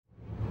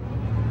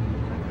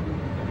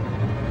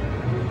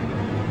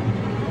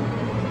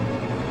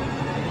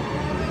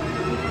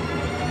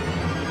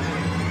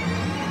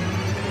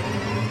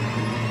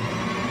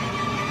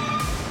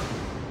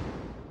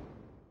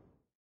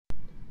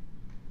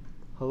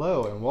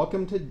Hello and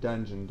welcome to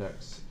Dungeon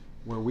Ducks,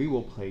 where we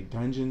will play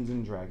Dungeons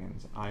and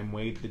Dragons. I'm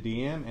Wade the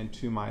DM, and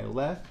to my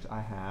left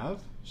I have...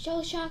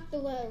 Shellshock the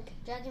Rogue.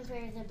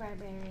 Dragonfairy the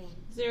Barbarian.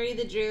 Zuri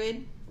the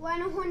Druid.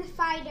 Rhinehorn the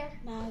Fighter.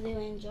 Mal the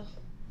Angel.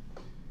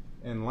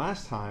 And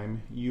last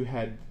time you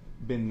had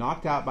been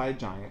knocked out by a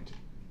giant,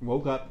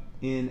 woke up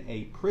in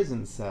a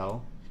prison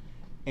cell,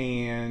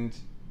 and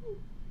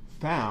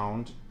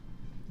found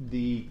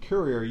the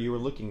courier you were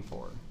looking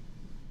for.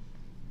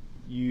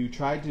 You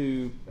tried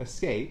to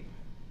escape,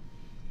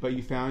 but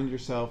you found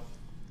yourself,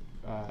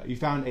 you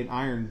found an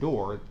iron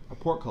door, a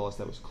portcullis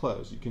that was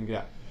closed. You couldn't get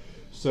out.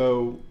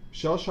 So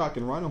Shellshock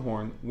and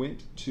Rhinehorn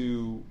went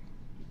to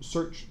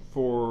search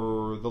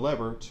for the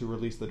lever to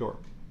release the door.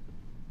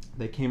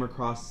 They came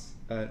across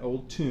an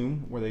old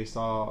tomb where they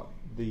saw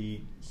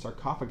the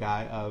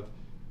sarcophagi of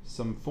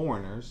some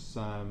foreigners,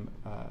 some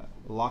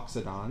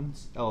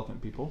Loxodons,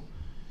 elephant people.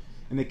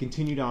 And they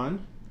continued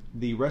on.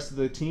 The rest of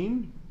the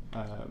team,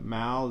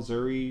 Mal,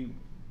 Zuri,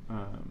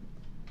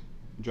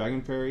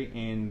 Dragonfairy,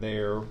 and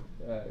their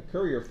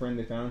courier friend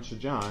they found,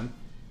 Shajan,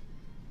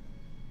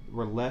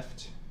 were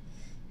left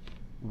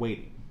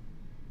waiting.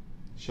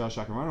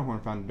 Shellshock and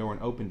Rhinehorn found the door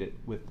and opened it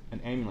with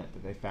an amulet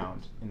that they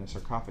found in the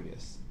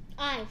sarcophagus.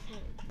 I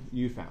found.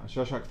 You found.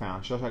 Shellshock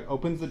found. Shellshock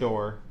opens the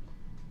door,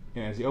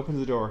 and as he opens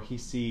the door, he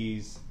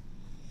sees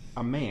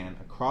a man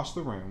across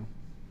the room,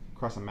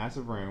 across a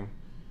massive room,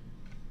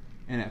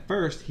 and at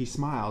first he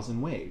smiles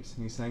and waves.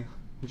 And he's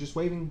just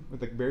waving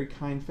with a very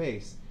kind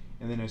face.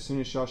 And then as soon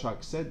as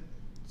Shellshock said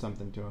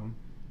something to him,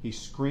 he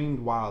screamed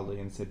wildly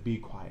and said, "Be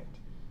quiet."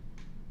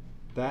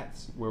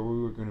 That's where we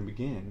were going to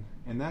begin,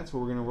 and that's where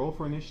we're going to roll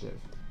for initiative.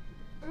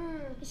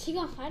 Is he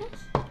gonna fight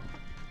us?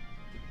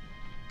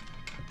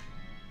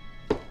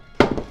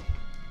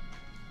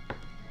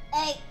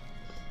 Eight.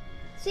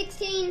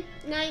 16,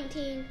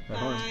 19.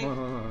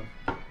 Hold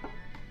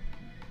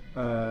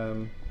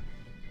on.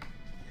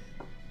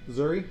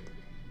 Zuri?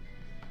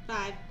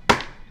 5.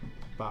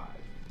 5.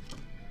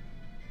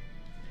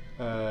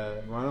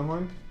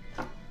 Rhinehorn?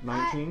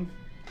 19?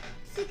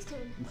 16.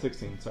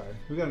 16, sorry.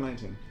 Who got a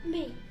 19?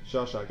 Me.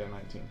 Shellshock got a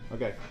 19.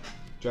 Okay.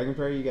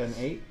 Dragonfairy, you got an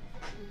 8.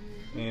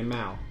 And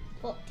Mal?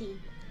 14.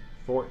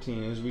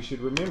 14. As we should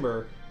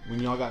remember,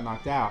 when y'all got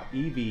knocked out,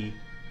 Evie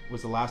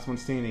was the last one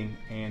standing,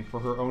 and for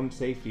her own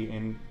safety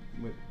and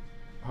with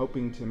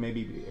hoping to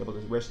maybe be able to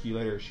rescue you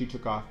later, she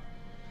took off.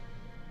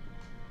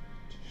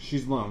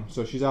 She's alone,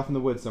 so she's off in the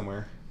woods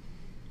somewhere.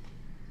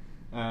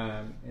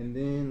 And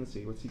then, let's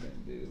see, what's he going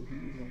to do?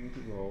 He's going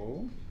to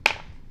roll.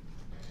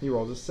 He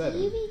rolls a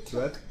 7. So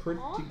that's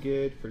pretty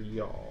good for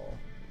y'all.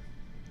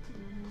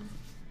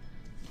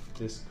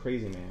 This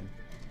crazy man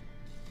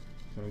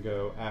is going to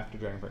go after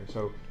Dragonfairy.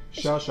 So,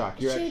 Shellshock,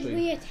 you're Should actually...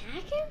 we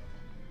attack him?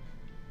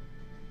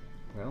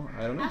 Well,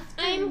 I don't know.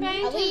 I'm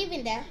going Are to... we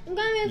even there? I'm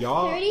going to move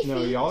Y'all, 30 feet.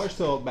 no, y'all are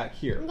still back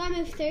here. I'm going to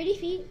move 30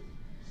 feet.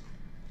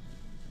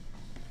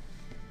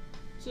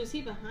 So is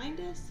he behind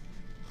us?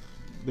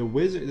 The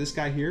wizard, this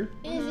guy here,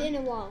 Is in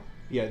a wall.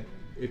 yeah,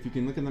 if you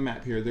can look at the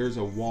map here, there's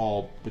a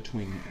wall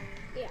between here.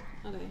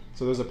 Yeah. Okay.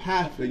 So there's a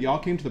path that y'all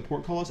came to the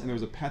portcullis, and there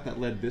was a path that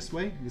led this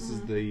way. This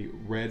is the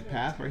red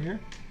path right here,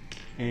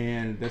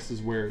 and this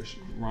is where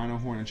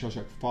Rhinehorn and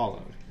Shellshock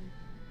followed.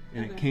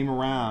 And it came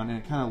around, and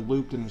it kind of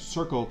looped in a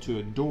circle to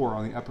a door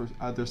on the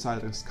other side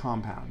of this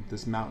compound,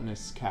 this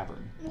mountainous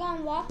cavern. I'm going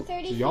to walk 30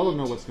 So feet. y'all don't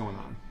know what's going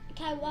on.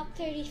 Can I walk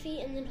 30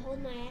 feet and then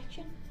hold my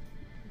action?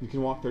 You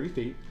can walk 30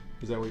 feet.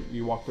 Is that what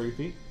you walk 30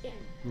 feet? Yeah.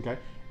 Okay.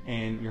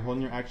 And you're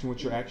holding your action.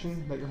 What's your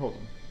action that you're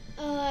holding?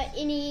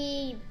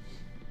 Any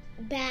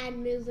bad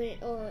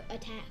movement or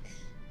attacks.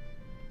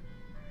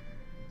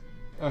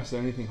 Oh, so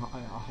anything,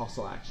 a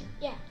hostile action.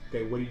 Yeah.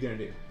 Okay, what are you going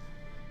to do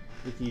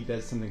if he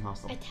does something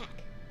hostile?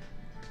 Attack.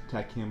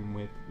 Attack him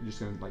with, you're just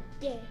going to like...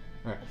 Yeah.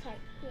 Alright. Attack.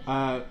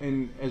 Yeah.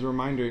 And as a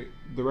reminder,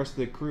 the rest of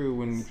the crew,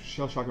 when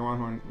Shellshock and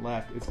Rhinehorn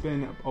left, it's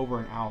been over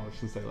an hour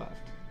since they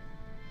left.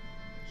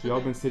 So y'all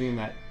have been sitting in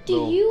that Do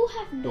little you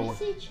have door.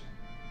 message?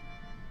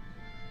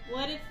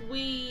 What if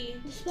we...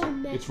 Dispel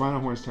message. It's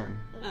Rhinehorn's turn.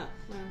 Oh,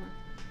 wow.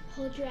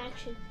 Hold your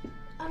action.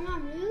 I'm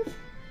gonna move.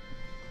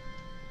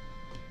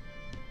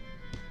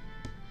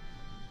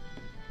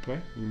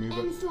 Okay, you move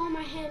And up. throw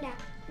my hand out.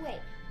 Wait.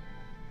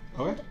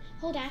 Okay.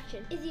 Hold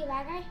action. Is he a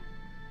bad guy?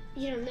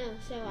 You don't know,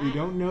 so You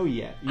don't know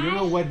yet. You don't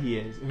know what he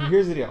is.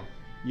 Here's the deal.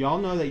 Y'all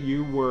know that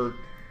you were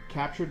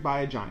captured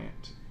by a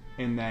giant,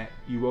 and that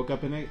you woke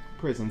up in a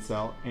prison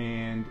cell,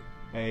 and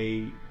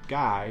a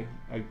guy,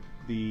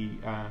 the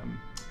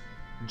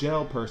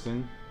jail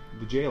person,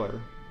 the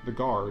jailer, the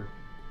guard,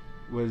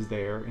 was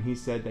there, and he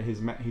said that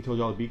he told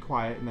y'all to be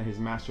quiet, and that his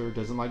master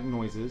doesn't like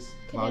noises,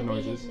 Could loud I be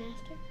noises. his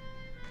master?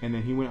 And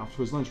then he went off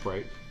to his lunch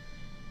break.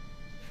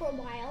 For a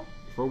while.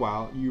 For a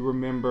while, you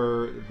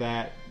remember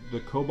that the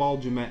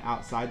kobolds you met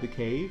outside the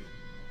cave,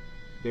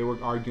 they were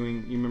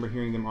arguing. You remember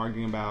hearing them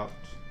arguing about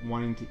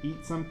wanting to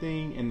eat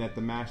something, and that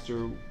the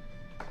master,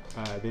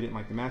 they didn't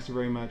like the master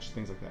very much,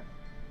 things like that.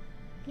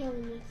 No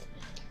one likes me.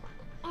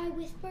 I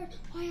whispered,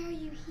 "Why are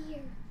you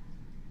here?"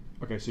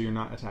 Okay, so you're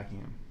not attacking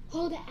him.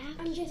 Hold action.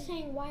 I'm just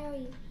saying, why are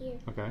you here?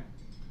 Okay.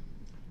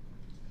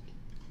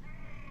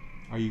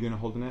 Are you going to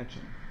hold an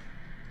action?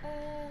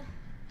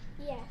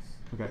 Yes.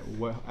 Okay,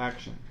 what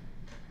action?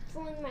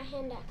 Throwing my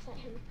hand axe at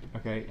him.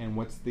 Okay, and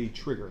what's the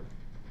trigger?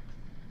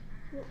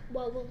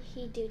 What will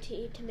he do to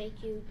you to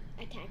make you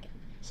attack him?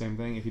 Same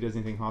thing. If he does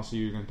anything hostile,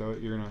 you're going to throw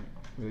it. You're going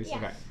to release. Yeah.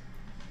 Okay.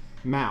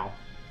 Mal.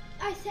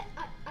 I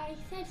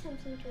said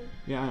something to him.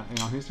 Yeah, and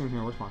on his turn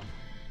here, we're fine.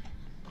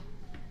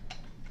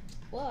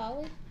 Well,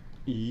 are we?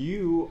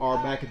 You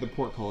are back at the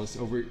portcullis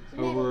over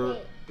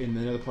Meditate. in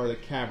another part of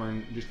the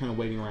cavern, just kind of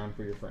waiting around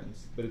for your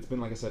friends. But it's been,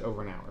 like I said,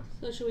 over an hour.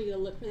 So should we go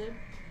look for them?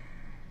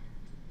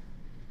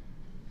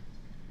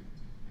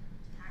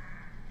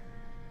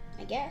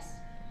 I guess.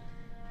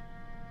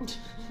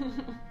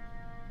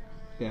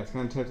 Yeah, it's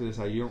kind of tough to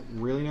decide. You don't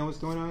really know what's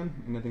going on,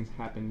 and nothing's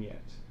happened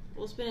yet.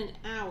 Well, it's been an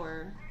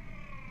hour.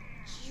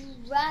 You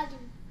rather.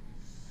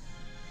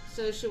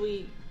 So should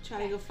we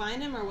try to go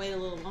find him or wait a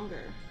little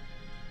longer?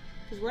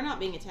 Because we're not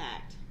being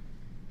attacked.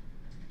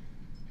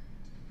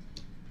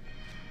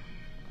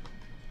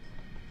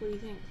 What do you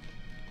think?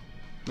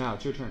 Now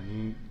it's your turn.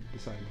 You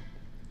decide.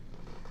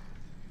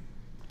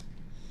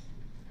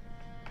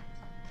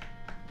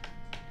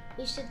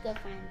 We should go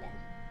find them.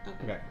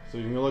 Okay. Okay, so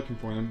you're gonna looking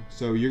for them.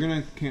 So you're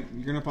gonna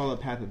follow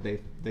the path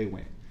that they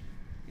went,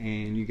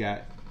 and you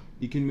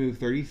can move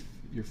 30.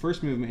 Your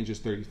first movement is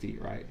just 30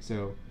 feet, right?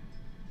 So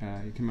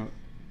you come up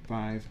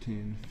 5,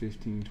 10,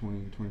 15,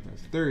 20, 25,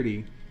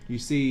 30.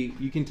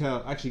 You can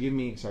tell. Actually, give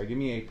me a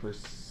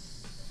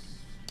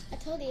I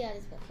told you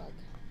others before.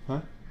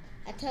 Huh?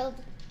 I told.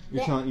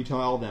 You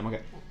tell all of them.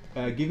 Okay.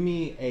 Give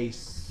me a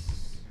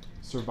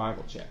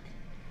survival check.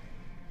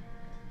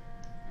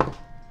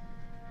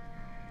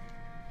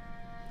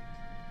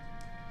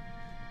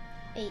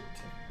 8.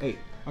 8.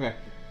 Okay,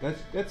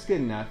 that's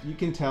good enough. You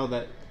can tell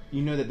that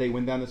you know that they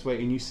went down this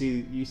way, and you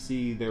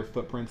see their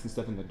footprints and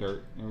stuff in the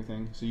dirt and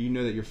everything. So you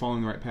know that you're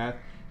following the right path.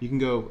 You can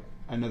go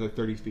another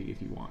 30 feet if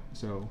you want.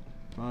 So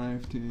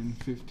 5, 10,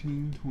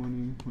 15,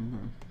 20, 25,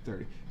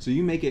 30. So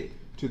you make it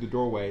to the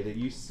doorway that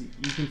you see.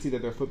 You can see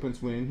that their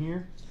footprints went in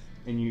here,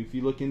 and if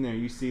you look in there,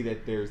 you see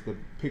that there's the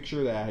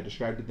picture that I had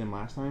described to them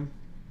last time.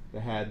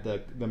 That had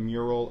the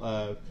mural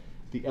of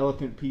the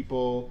elephant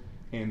people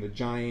and the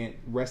giant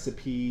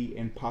recipe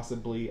and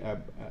possibly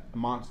a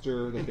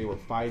monster that they were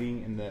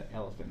fighting, and the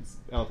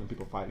elephant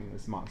people fighting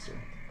this monster.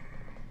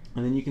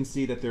 And then you can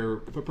see that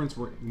their footprints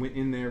went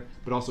in there,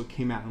 but also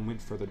came out and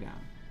went further down.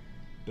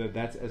 But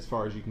that's as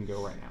far as you can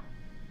go right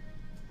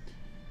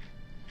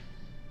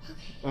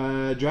now.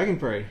 Okay. Dragon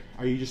Fairy,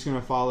 are you just gonna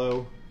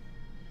follow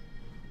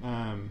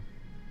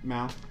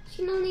Mal? She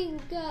can only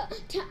go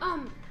to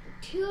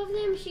 2 of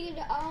them. She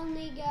could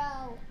only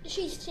go.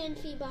 She's 10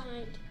 feet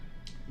behind.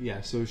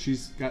 Yeah, so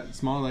she's got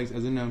small legs.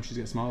 As a gnome, she's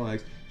got small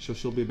legs.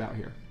 She'll be about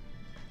here.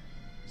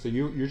 So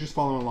you're just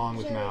following along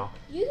with So Mal.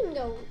 you can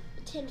go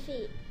 10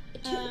 feet.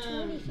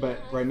 20 feet. But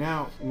high. right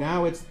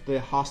now it's the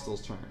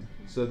hostile's turn.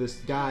 So this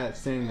guy that's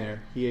standing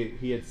there,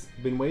 he had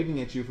been waving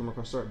at you from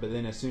across the road, but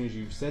then as soon as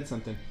you said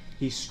something,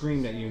 he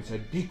screamed at you and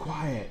said, "Be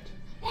quiet."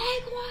 Be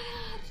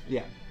quiet.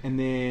 Yeah. And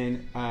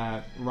then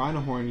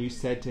Rhinohorn, you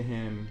said to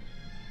him,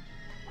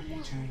 "What are you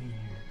doing here?"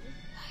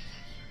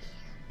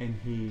 And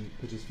he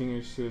puts his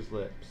fingers to his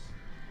lips,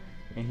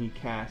 and he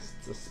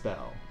casts a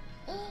spell.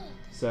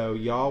 So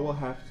y'all will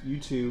have you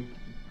two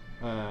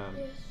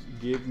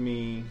give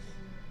me.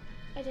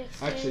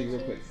 Actually, real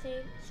quick.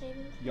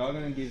 Saving Y'all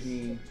gonna give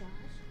me.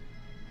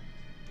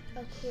 a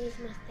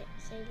charisma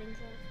saving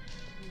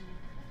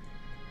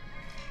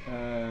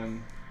throw.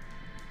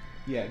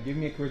 Yeah, give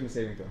me a charisma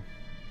saving throw.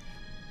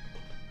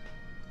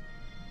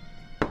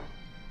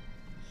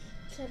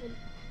 7.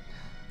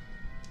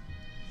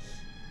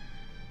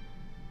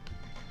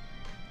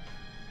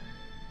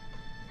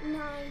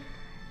 Nine.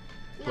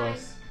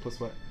 Plus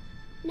what?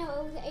 No,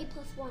 it was 8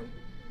 plus 1.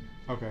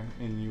 Okay,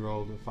 and you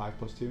rolled a 5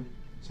 plus 2,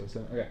 so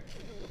 7. Okay,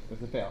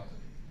 that's a fail.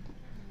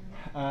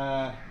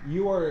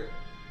 You are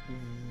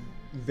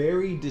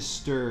very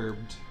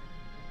disturbed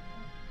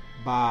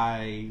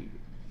by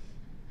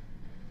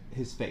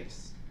his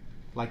face.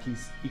 Like you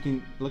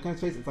can look on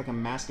his face. It's like a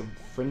mask of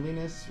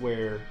friendliness,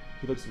 where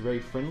he looks very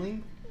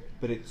friendly,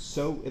 but it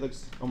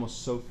looks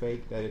almost so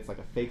fake that it's like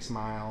a fake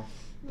smile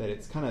that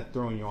it's kind of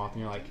throwing you off, and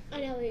you're like,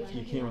 I know what you're you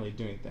talking can't about. really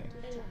do anything.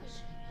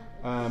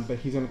 I know. But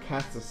he's going to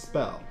cast a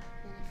spell,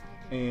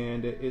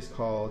 and it is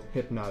called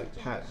Hypnotic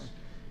Pattern.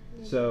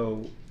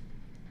 So,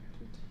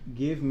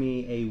 give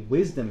me a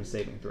Wisdom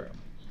saving throw,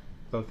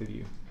 both of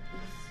you.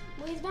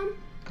 Wisdom?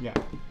 Yeah.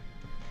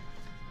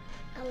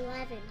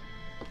 11.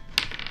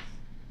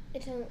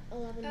 It's an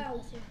 11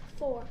 plus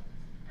 4.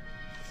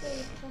 3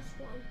 plus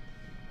 1.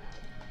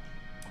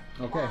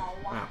 Okay.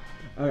 Wow.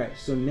 All right.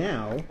 So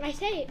now I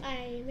say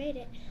I made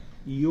it.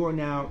 you are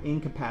now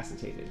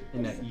incapacitated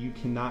in that you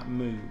cannot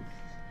move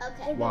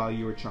Okay. while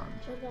you are charmed.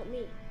 What about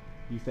me?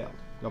 You failed.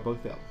 Y'all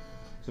both failed.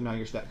 So now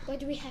you're stuck. What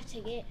do we have to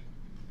get?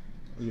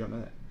 You don't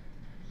know that.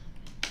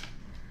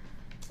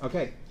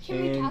 Okay.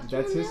 Can we And talk to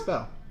that's him his now?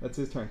 spell. That's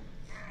his turn.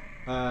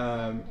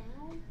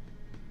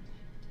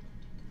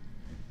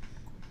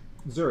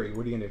 Zuri,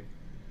 what are you gonna do?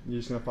 You're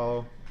just gonna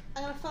follow?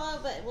 I'm gonna follow,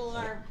 but will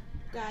our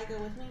guy go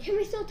with me? Can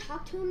we still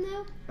talk to him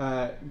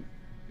though?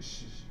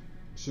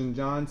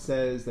 Shinjan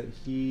says that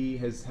he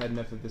has had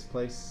enough of this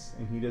place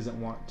and he doesn't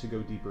want to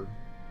go deeper,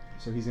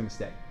 so he's gonna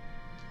stay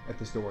at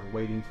this door,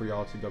 waiting for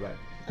y'all to go back.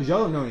 Because y'all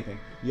don't know anything.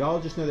 Y'all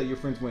just know that your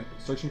friends went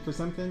searching for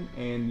something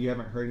and you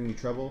haven't heard any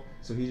trouble,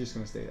 so he's just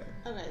gonna stay there.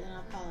 Okay, then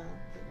I'll follow.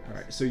 All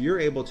right. So you're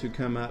able to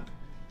come up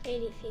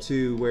 80 feet.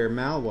 to where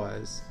Mal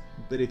was,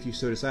 but if you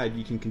so decide,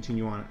 you can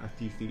continue on a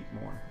few feet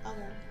more,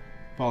 Okay.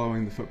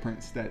 following the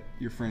footprints that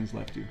your friends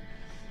left you.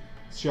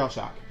 Shell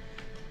shock.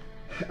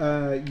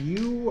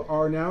 You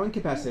are now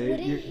incapacitated.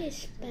 Wouldn't his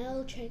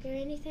spell trigger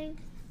anything?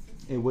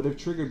 It would have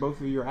triggered both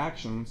of your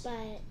actions.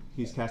 But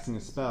He's casting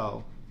a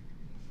spell,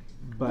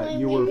 but When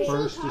you we were still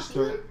first to talk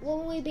start.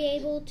 won't we be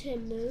able to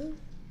move?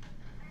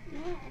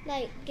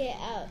 Like get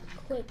a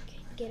quick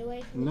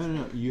getaway from No, this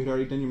no, no. You had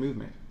already done your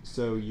movement,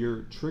 so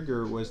your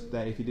trigger was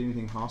that if you did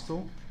anything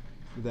hostile,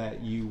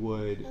 that you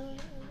would guy?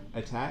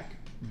 attack.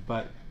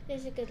 But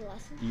There's a good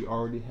lesson. you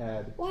already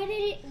had Why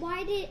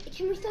did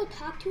can we still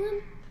talk to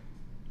him?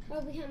 Or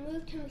we can't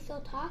move, can we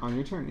still talk? on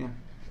your turn.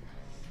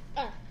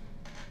 Yeah.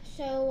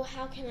 So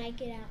how can I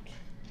get out?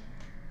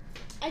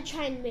 I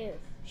try and move.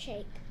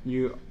 Shake.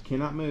 You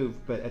cannot move,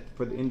 but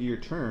for the end of your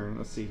turn,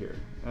 let's see here.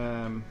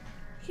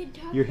 Should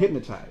talk You're to him.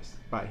 hypnotized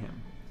by him.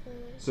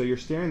 So you're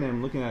staring at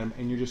him, looking at him,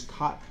 and you're just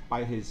caught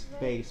by his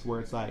face where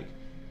it's like,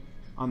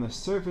 on the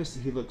surface,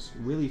 he looks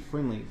really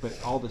friendly, but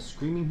all the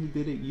screaming he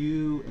did at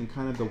you and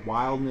kind of the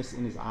wildness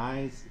in his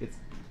eyes, it's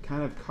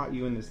kind of caught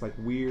you in this like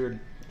weird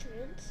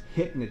Trance.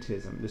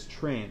 hypnotism, this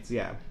trance,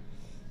 yeah.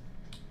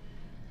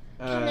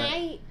 Can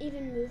I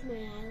even move my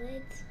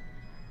eyelids?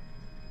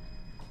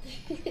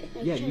 Like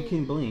Yeah, try you and-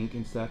 can blink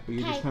and stuff, but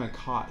you're just I- kind of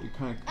caught. You're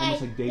kind of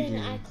almost like Then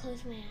daydreaming. I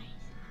close my eyes.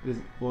 It is-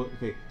 well,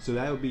 okay, so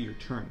that would be your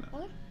turn though.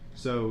 Okay.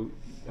 So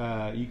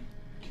you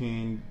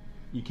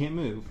can't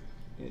move.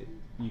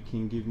 You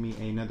can give me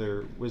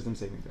another wisdom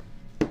saving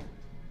throw.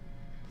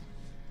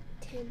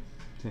 10.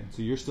 10.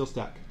 So you're still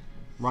stuck.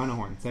 Rhino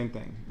horn, same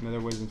thing. Another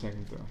wisdom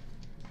saving throw.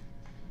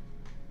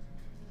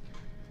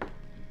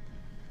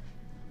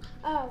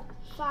 Oh,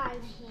 5.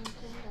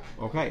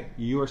 Okay,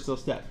 you are still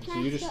stuck. So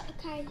Can you I just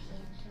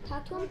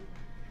talk to him?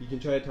 you can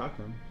try to talk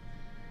to him.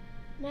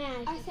 My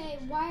eyes. I say,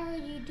 why are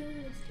you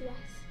doing this to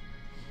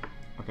us?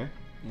 Okay,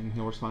 and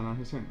he'll respond on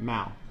his turn.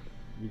 Mal,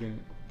 you're gonna.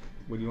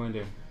 What do you want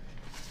to do?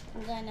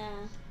 I'm gonna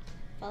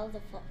follow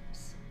the foot.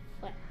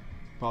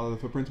 Follow the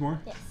footprints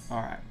more? Yes. All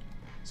right.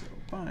 So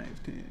 5,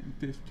 10,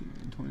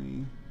 15,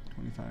 20,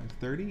 25,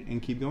 30, and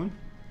keep going.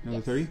 Another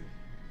Yes. 30.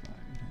 5,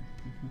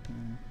 10,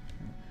 15.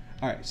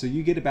 All right. So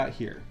you get about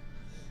here,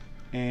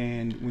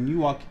 and when you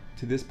walk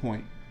to this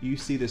point, you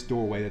see this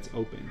doorway that's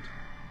opened,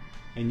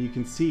 and you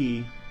can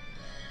see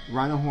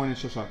Rhino Horn and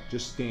Shellshock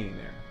just standing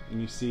there,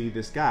 and you see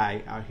this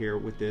guy out here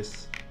with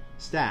this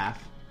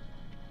staff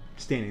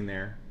standing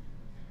there.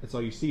 That's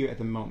all you see at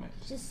the moment.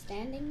 Just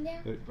standing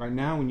there? But right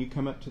now, when you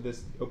come up to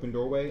this open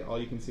doorway, all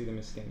you can see them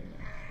is standing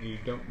there. You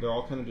don't. They're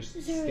all kind of just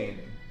standing.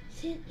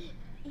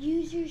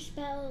 Use your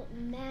spell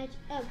magic.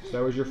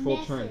 That was your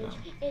full turn,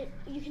 though.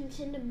 You can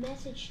send a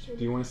message to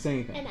Do you me, want to say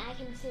anything? and I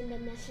can send a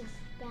message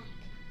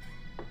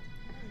back.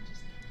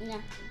 No.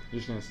 You're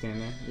just gonna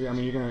stand there. I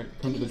mean, you're gonna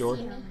come to the door.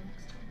 See me?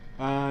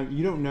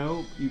 You don't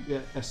know.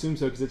 You assume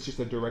so because it's just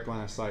a direct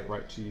line of sight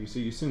right to you. So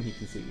you assume he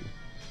can see you.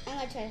 I'm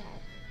gonna try to hide.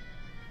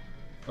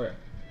 Okay.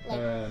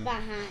 Like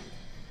behind.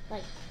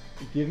 Like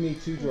Give me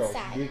 2 draws.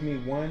 Inside. Give me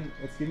one.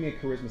 Let's give me a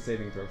charisma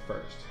saving throw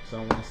first. So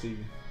I want to see.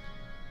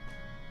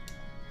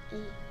 8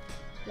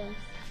 plus.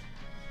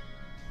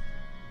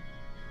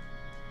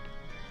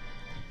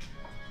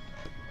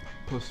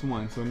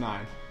 +1, so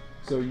 9.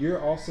 So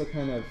you're also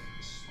kind of,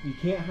 you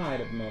can't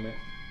hide at the moment.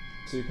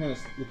 So you're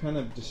kind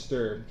of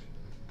disturbed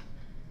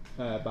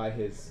by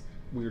his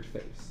weird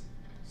face.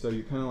 So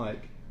you're kind of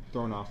like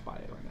thrown off by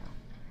it right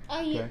now.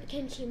 Okay.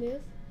 Can she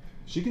move?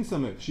 She can still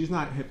move. She's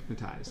not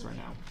hypnotized right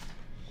now.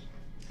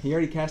 He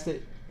already cast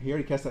it. He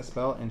already cast that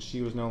spell, and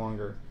she was no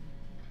longer.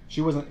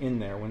 She wasn't in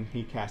there when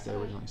he cast it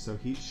originally, so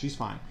she's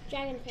fine.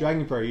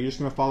 Dragon Fairy, you're just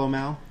gonna follow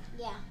Mal?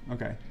 Yeah.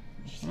 Okay.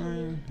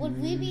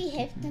 Would we be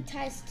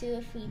hypnotized too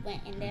if we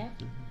went in there?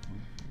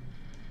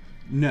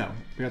 No,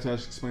 that's what I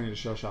was explaining to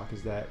Shellshock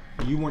is that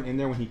you weren't in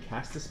there when he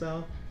cast the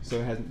spell, so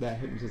it hasn't, that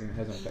hypnotism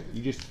hasn't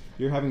affected.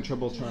 You're having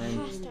trouble trying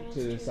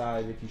to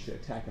decide if you should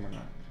attack him or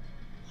not.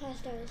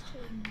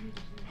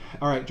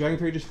 All right, Dragon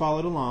Fairy just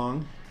followed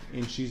along,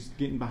 and she's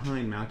getting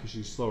behind Mal because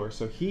she's slower.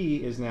 So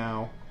he is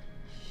now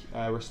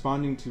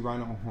responding to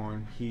Rhino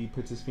Horn. He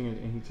puts his finger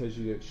and he tells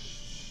you to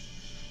shh.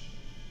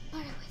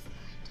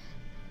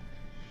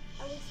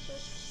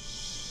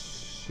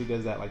 He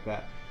does that like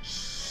that.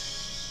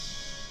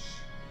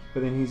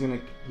 But then he's going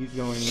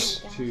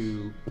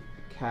to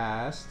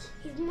cast.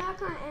 He's not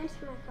gonna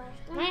answer my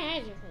question. My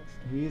eyes are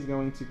closed. He is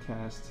going to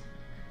cast.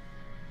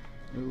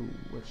 Ooh,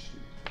 what's she?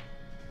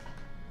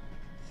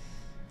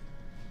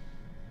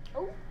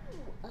 Oh,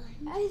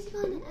 he's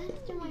gonna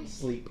answer my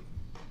Sleep.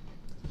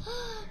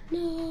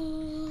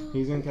 No.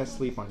 He's going to cast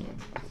sleep on you.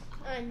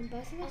 On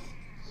both of us.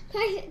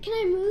 Can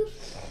I move?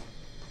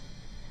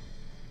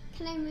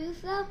 Can I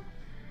move though?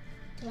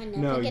 Do I never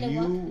No, get a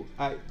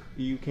woke?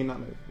 you cannot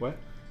move. What?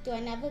 Do I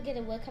never get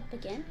a woke up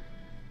again?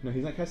 No,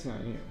 he's not casting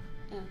on you.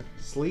 Oh.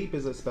 Sleep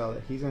is a spell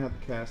that he's gonna have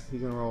to cast.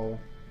 He's gonna roll.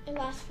 It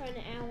lasts for an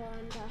hour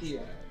on Joshua. Yeah,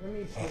 let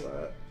me pull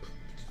up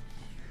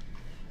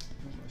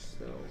my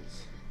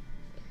spells.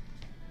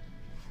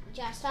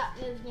 Just stop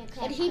moving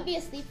your Would he be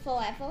asleep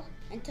forever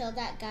until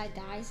that guy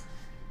dies?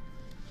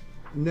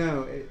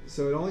 No,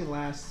 so it only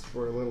lasts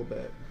for a little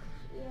bit,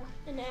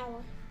 Yeah, an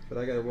hour. but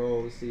I gotta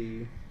roll to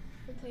see.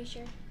 I'm pretty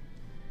sure.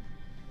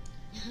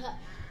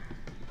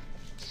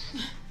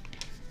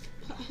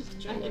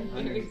 Trying to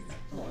very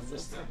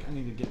I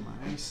need to get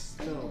my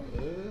spell.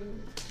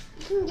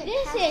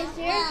 This is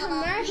your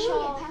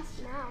commercial.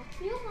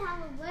 You don't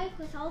have a break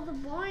with all the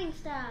boring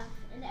stuff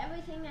and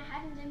everything that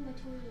happens in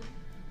between.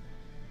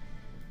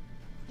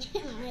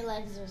 My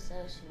legs are so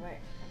short.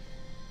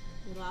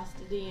 We lost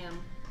a DM.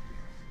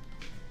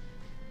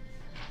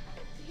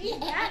 He's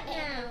back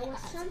now with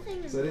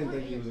something So I didn't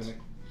think important. he was gonna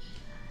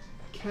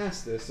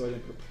cast this, so I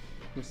didn't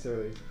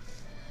necessarily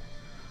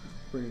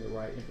bring the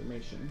right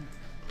information.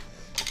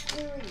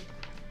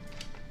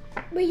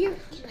 But you're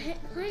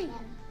playing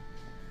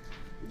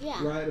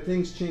Yeah. Right, but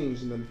things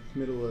changed in the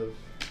middle of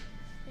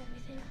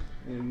everything.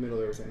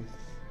 everything.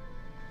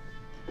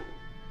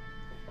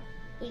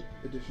 Wait.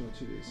 Additional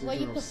 2d. So What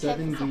you you roll prepare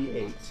for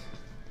 7d8.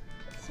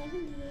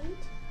 78?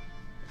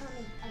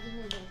 I can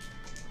move it.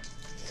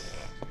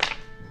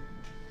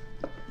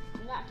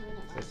 You're not doing it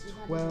That's fast. You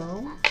gotta do it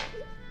 12. fast.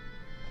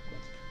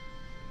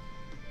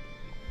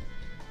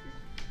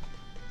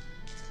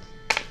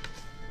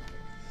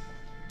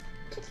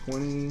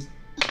 20.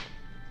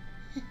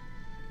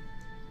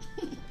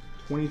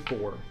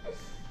 24.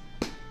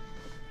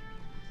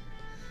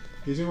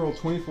 He's gonna roll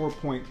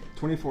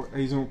 24.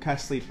 He's gonna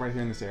cast sleep right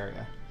here in this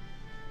area,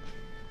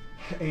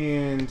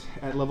 and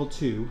at level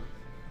 2,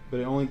 but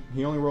he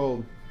only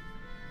rolled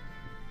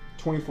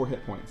 24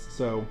 hit points.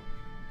 So,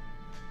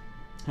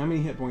 how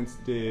many hit points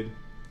did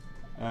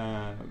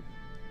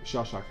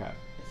Shell Shock have?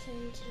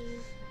 17.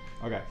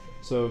 Okay,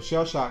 so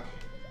Shell Shock,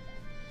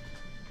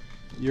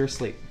 you're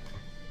asleep.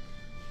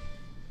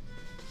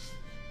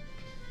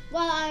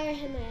 Well, I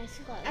had my eyes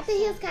closed. I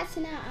think he was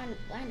casting out on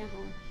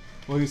Rhinohorn.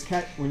 Well,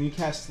 when you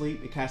cast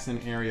sleep, it casts in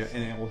an area,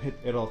 and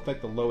it'll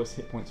affect the lowest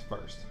hit points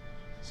first.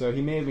 So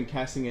he may have been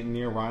casting it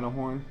near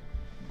Rhinohorn,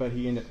 but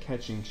he ended up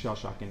catching Shell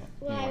Shock in it.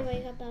 Will I anyway.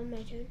 wake up on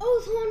my turn?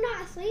 Oh, so I'm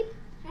not asleep?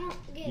 I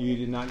don't get You it.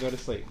 did not go to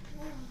sleep,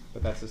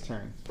 but that's his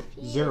turn.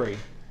 Zuri,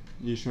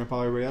 you just gonna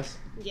follow everybody else?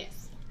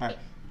 Yes. All right.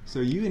 So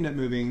you end up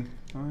moving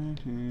 5,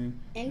 10,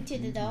 Into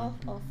the door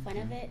or front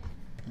of it.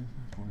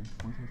 40,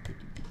 45,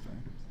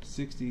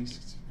 50,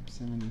 60,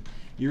 70.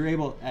 You're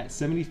able at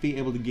 70 feet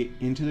able to get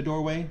into the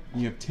doorway,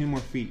 and you have 10 more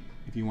feet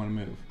if you want to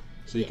move.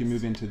 So you can Yes.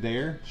 move into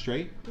there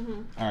straight.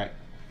 Mm-hmm. All right,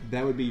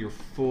 that would be your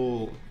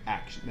full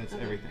action. That's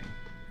Okay. everything.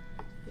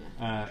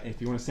 If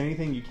you want to say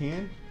anything, you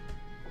can,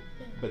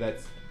 but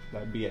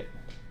that'd be it.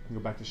 Go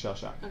back to Shell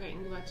Shock. Okay,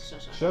 and go back to Shell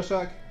Shock. Shell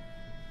Shock,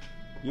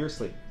 you're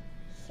asleep.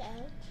 So,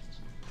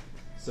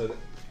 So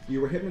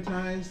you were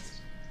hypnotized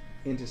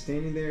into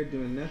standing there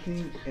doing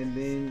nothing, and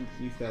then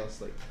you fell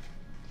asleep.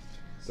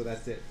 So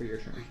that's it for your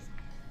turn.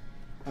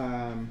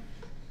 can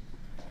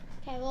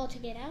I roll to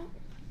get out?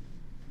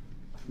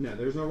 No,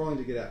 there's no rolling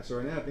to get out. So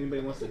right now, if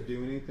anybody wants to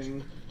do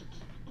anything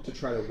to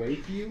try to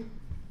wake you,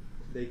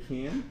 they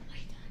can.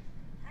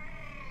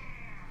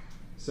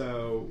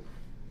 So,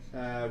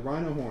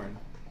 Rhinohorn,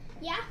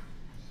 Yeah?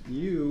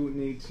 you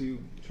need to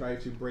try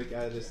to break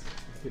out of this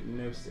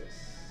hypnosis.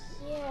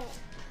 Yeah.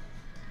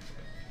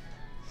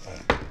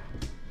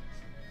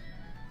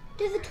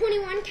 Does the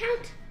 21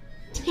 count?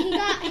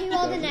 He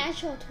rolled a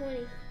natural 20.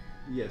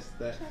 Yes,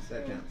 that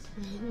counts.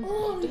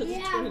 Oh, Does the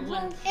yeah. 21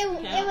 Well,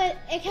 count?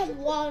 it kept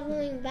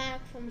waddling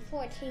back from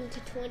 14 to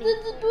 20.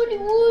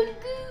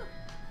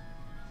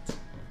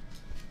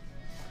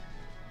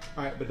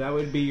 All right, but that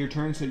would be your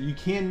turn. So you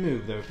can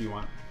move though if you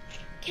want.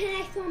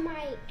 Can I throw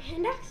my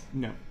hand axe?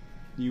 No,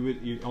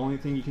 you only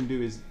thing you can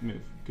do is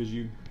move because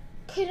you're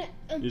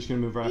just gonna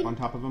move right up on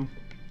top of them.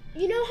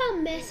 You know how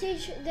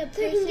message the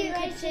person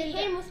could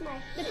send with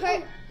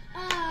my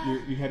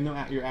You have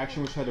no your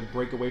action was try to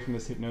break away from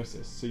this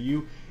hypnosis. So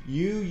you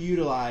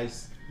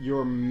utilize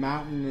your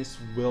mountainous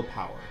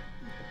willpower,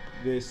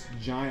 this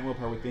giant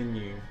willpower within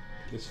you,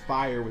 this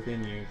fire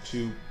within you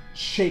to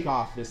shake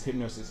off this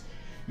hypnosis.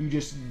 You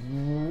just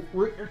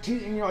grit your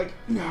teeth and you're like,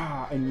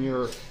 nah, and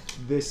you're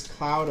this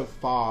cloud of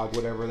fog,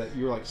 whatever, that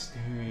you're like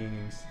staring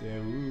and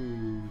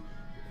staring.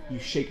 You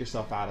shake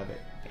yourself out of it,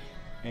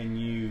 and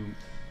you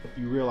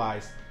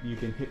realize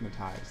you've been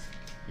hypnotized.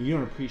 You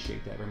don't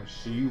appreciate that very much,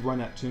 so you run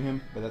up to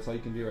him, but that's all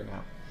you can do right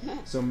now.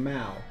 So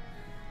Mal,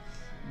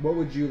 what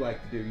would you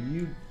like to do?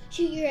 You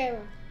shoot your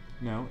arrow.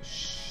 no,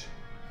 shh.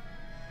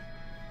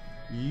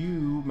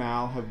 You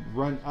Mal have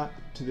run up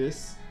to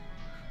this.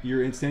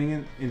 You're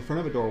standing in front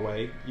of a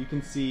doorway. You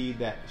can see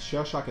that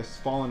Shell Shock has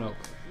fallen over.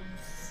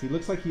 He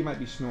looks like he might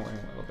be snoring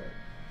a little bit.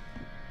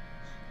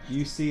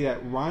 You see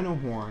that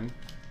Rhinohorn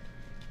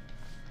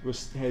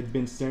had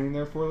been standing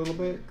there for a little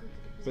bit,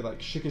 So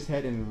like shook his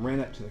head and ran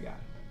up to the guy.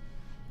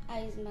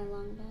 I use my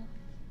longbow.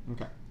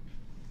 Okay.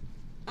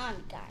 On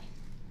the guy.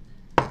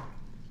 Now?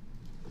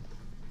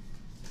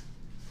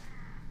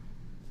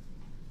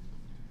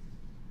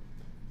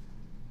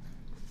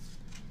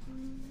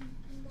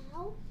 You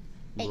rolled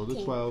a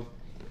 18. 12,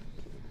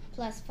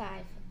 Plus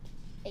 5.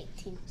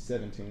 18.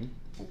 17.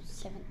 And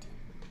 17.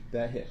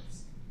 That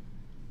hits.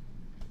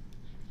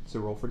 So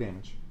roll for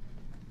damage.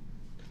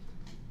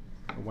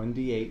 A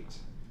 1d8.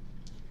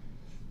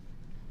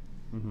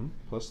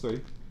 Plus 3.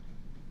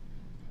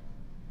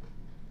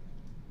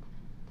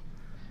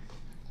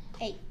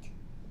 8.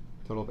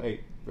 Total of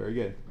 8. Very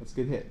good. That's a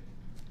good hit.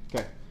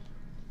 Okay.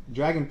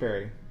 Dragon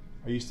Fairy.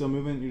 Are you still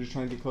moving? You're just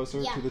trying to get closer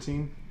Yeah. to the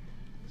team?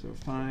 So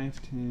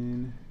 5,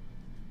 10,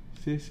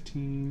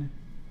 15,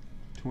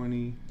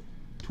 20,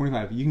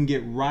 25. You can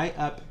get right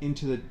up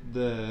into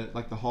the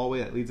hallway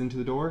that leads into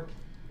the door.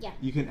 Yeah.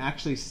 You can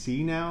actually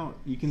see now.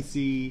 You can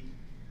see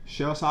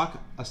Shellshock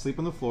asleep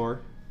on the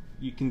floor.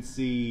 You can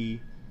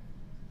see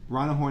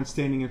Rhinohorn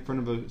standing in front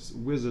of a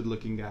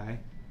wizard-looking guy.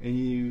 And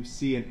you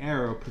see an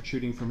arrow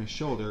protruding from his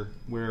shoulder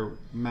where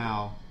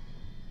Mal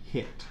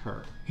hit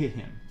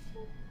him.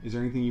 Is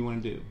there anything you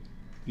want to do?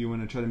 Do you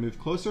want to try to move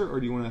closer, or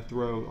do you want to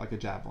throw like a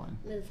javelin?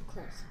 Move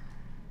close.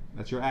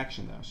 That's your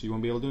action, though, so you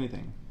won't be able to do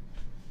anything.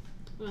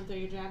 You want to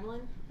throw your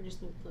javelin or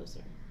just move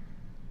closer?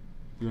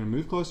 You want to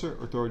move closer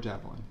or throw a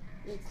javelin?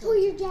 Throw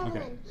your javelin.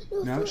 Okay.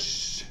 No, Now, throw-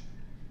 shh.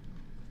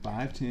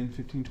 5, 10,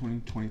 15,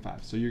 20,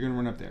 25. So you're going to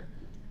run up there.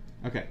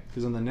 Okay,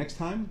 because on the next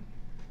time,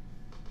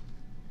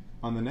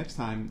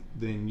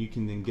 then you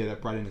can then get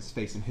up right in his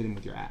face and hit him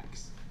with your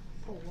axe.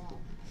 Oh, wow.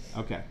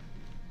 Okay,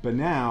 but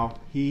now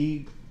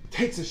he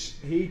takes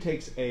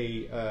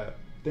a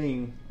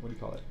thing. What do you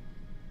call it?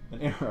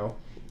 An arrow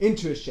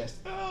into his chest.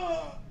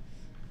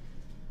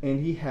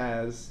 And he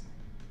has,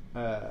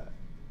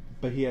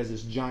 but he has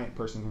this giant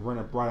person run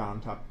up right on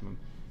top of him.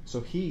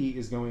 So he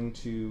is going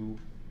to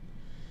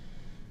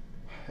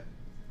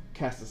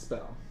cast a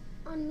spell.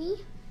 On me?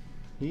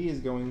 He is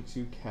going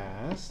to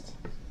cast.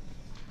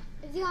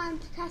 Is he going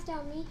to cast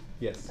on me?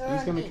 Yes, Or he's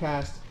on going to me.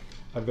 cast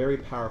a very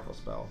powerful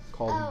spell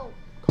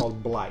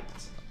called Blight.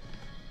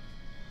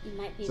 You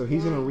might be So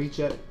he's going to blind. reach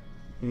up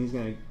and he's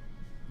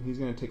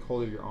going to take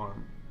hold of your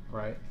arm,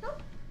 right? Oh.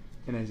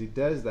 And as he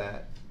does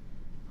that,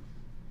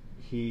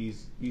 you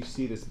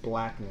see this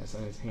blackness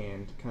on his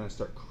hand kind of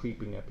start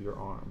creeping up your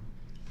arm.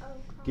 Oh,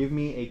 God. Give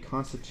me a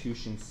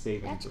Constitution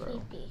saving That's throw.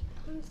 creepy.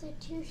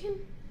 Constitution?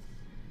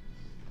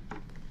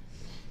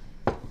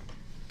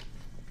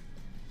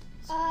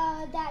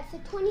 That's a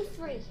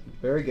 23.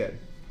 Very good,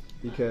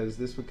 because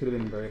this could have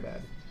been very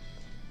bad.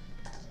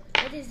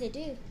 What does it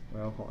do?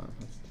 Well, hold on.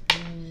 That's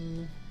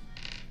 10,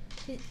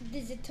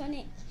 Does it turn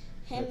him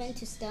that's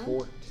into stone?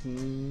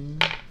 14.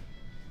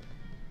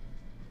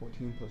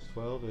 14 plus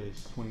 12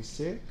 is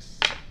 26.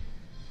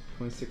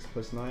 26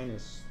 plus 9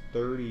 is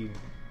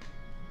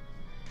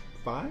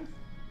 35.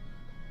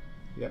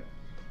 Yep.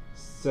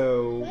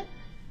 So.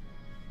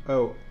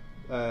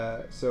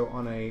 What? So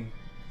on a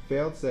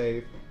failed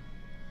save,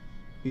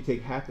 you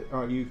take half.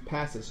 You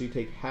pass it, so you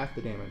take half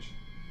the damage.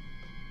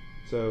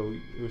 So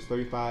it was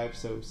 35.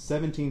 So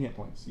 17 hit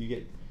points. You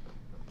get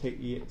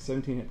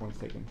 17 hit points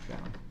taken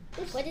down.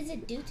 What does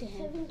it do to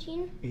him?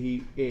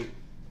 17?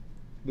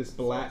 This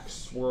black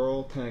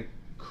swirl kind of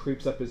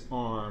creeps up his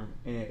arm,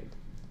 and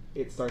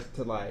it starts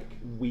to like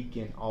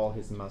weaken all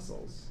his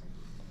muscles.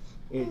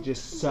 It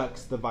just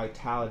sucks the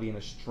vitality and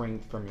the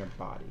strength from your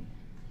body.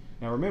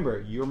 Now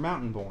remember, you're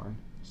mountain born,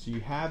 so you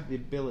have the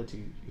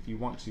ability, if you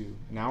want to,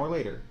 an hour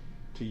later,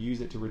 to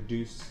use it to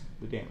reduce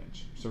the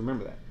damage. So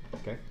remember that,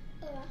 okay?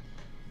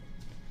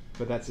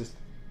 But that's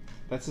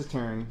his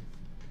turn.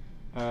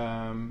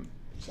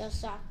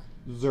 Shellshock.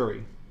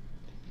 Zuri,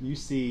 you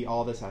see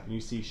all this happen.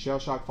 You see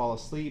Shellshock fall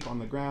asleep on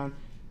the ground.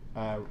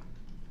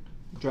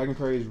 Dragon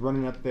Fairy is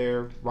running up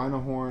there.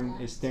 Rhinohorn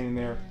is standing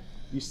there.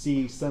 You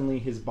see suddenly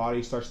his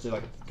body starts to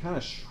like kind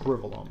of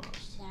shrivel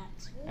almost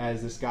That's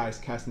as this guy's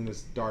casting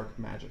this dark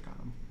magic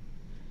on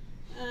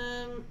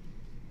him.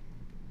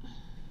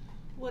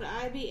 Would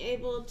I be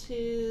able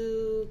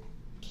to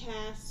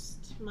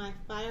cast my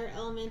fire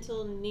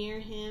elemental near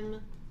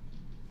him,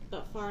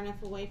 but far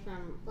enough away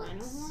from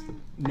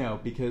Rhinohorn? No,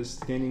 because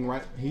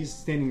he's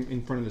standing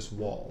in front of this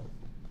wall,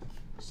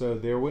 so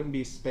there wouldn't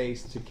be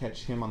space to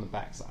catch him on the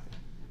backside.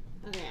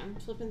 Okay, I'm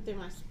flipping through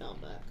my spell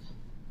book.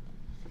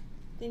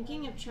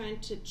 Thinking of trying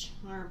to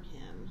charm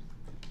him.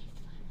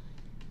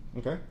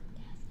 Okay.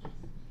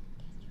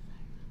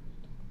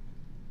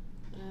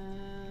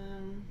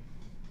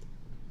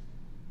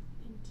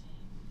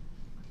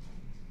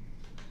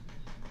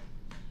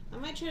 I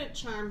might try to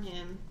charm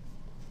him.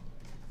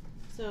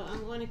 So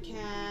I'm going to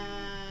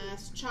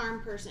cast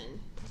Charm Person.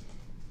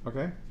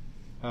 Okay.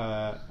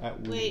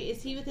 Wait,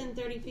 is he within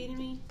 30 feet of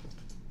me?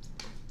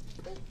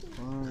 5,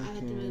 I have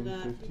to move 10,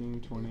 up.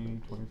 15, 20,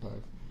 25.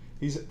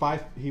 He's at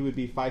 5. He would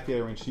be 5 feet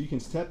out of range, so you can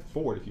step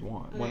forward if you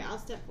want. Okay, I'll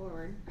step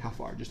forward. How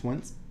far? Just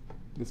once?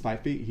 That's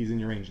 5 feet. He's in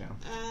your range now.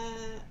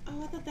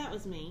 Oh, I thought that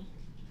was me.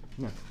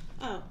 No.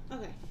 Oh,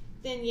 okay.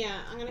 Then yeah,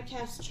 I'm gonna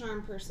cast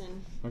Charm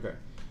Person. Okay.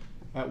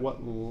 At what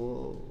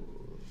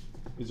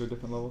is there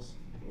different levels?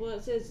 Well,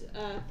 it says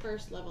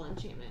first level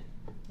enchantment.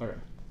 Okay.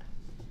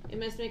 It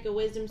must make a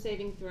Wisdom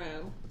saving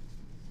throw,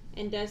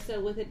 and does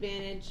so with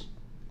advantage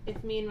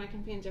if me and my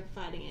companions are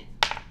fighting it.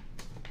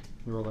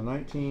 You roll a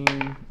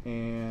 19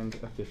 and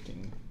a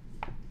 15.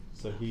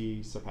 So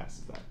he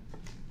surpasses that.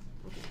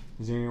 Okay.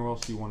 Is there anywhere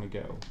else you want to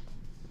go?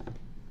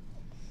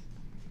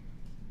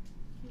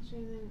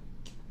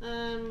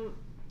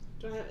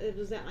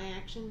 Was that my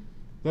action?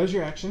 That was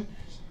your action.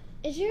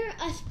 Is there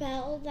a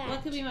spell that...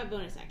 What could be my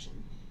bonus action?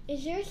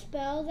 Is there a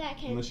spell that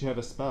can... Unless you have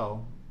a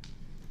spell.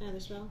 Another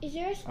spell? Is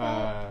there a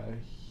spell...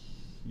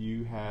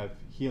 You have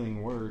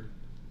Healing Word.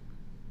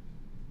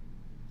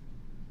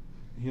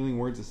 Healing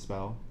Word's a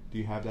spell. Do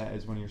you have that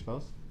as one of your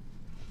spells?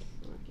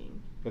 Working.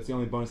 That's the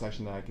only bonus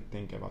action that I could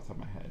think of off the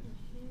top of my head.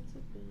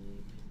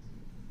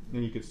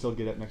 Then you could still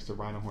get up next to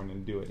Rhinohorn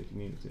and do it if you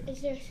needed to.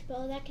 Is there a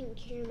spell that can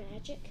cure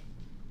magic?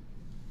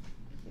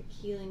 Like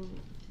healing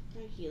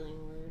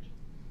word.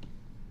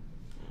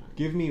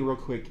 Give me, real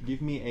quick,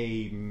 give me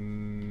a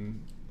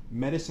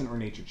medicine or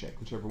nature check,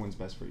 whichever one's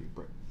best for you,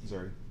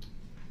 Zuri.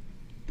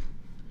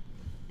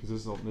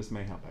 Because this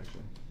may help,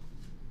 actually.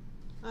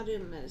 I'll do a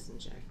medicine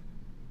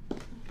check.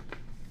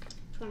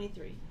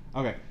 23.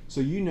 Okay, so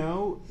you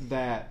know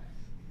that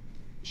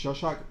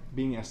Shellshock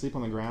being asleep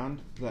on the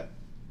ground, that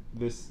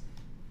this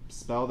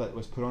spell that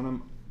was put on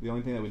him, the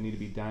only thing that would need to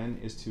be done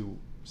is to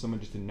someone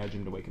just to nudge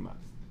him to wake him up.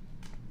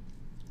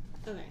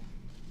 Okay.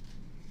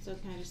 So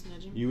can I just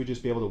nudge him? You would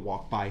just be able to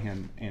walk by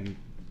him and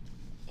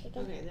Okay,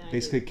 then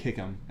basically kick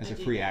him as I a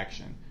do free that.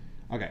 action.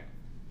 Okay,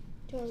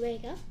 Do I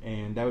wake up?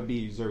 and that would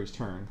be Zuri's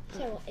turn.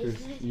 So, 'Cause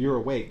you're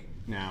awake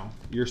now.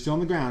 You're still on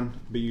the ground,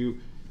 but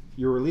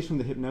you're released from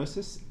the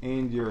hypnosis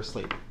and you're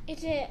asleep.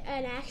 is it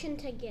an action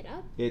to get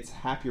up? It's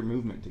half your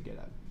movement to get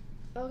up.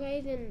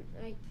 Okay, then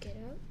I get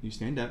up. You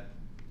stand up,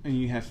 and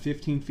you have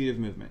 15 feet of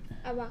movement.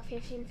 I walk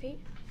 15 feet.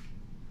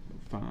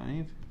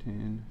 5,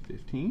 10,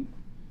 15.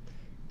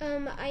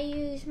 I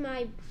use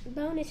my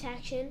bonus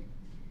action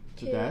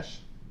To dash?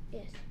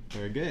 Yes.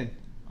 Very good.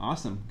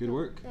 Awesome. Good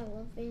work. I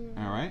love being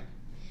All right.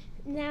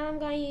 Now I'm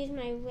going to use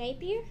my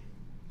rapier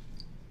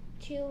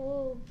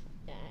to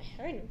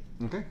hurt him.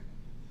 Okay.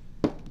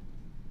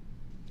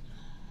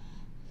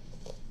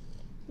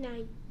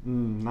 9.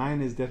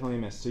 9 is definitely a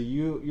miss. So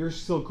you're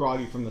still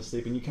groggy from the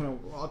sleep, and you kind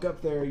of walk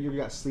up there. You've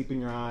got sleep in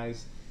your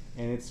eyes,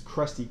 and it's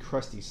crusty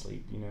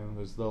sleep. You know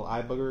those little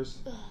eye boogers,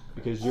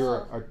 because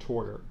you're a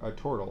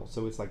turtle,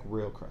 so it's like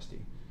real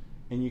crusty.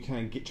 And you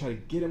kind of try to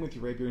get him with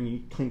your rapier, and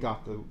you clink off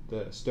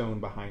the stone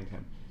behind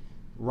him.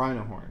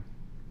 Rhinohorn.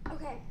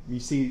 Okay. You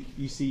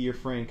see your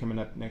friend coming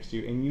up next to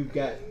you, and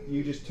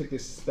you just took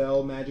this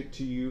spell magic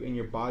to you, and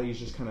your body is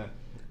just kind of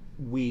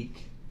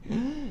weak.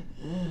 Can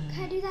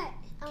I do that?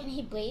 Can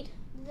he bleed?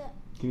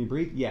 Can you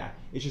breathe? Yeah.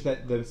 It's just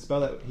that the spell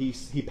that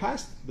he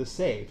passed the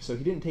save, so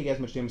he didn't take as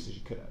much damage as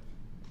you could have.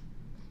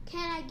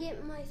 Can I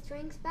get my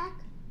strength back?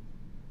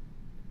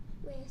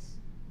 Yes.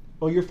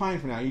 Oh, you're fine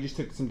for now. You just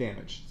took some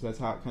damage, so that's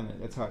how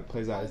it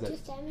plays out. Is that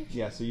Just damage?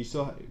 yeah? So you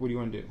still. What do you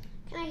want to do?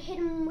 Can I hit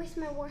him with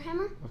my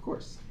warhammer? Of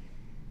course.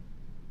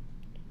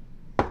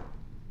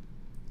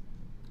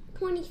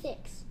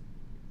 26.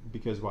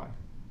 Because why?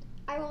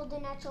 I rolled a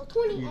natural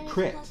 20 You and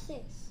crit. it's +6.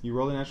 You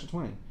rolled a natural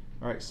 20.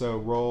 All right. So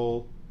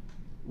roll.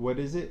 What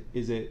is it?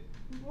 Is it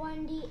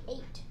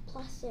 1d8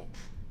 +6.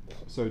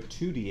 so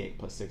 2d8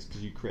 plus 6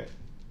 because you crit?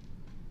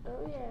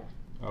 Oh yeah.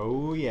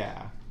 Oh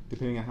yeah.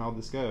 Depending on how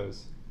this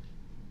goes.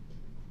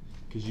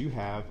 Because you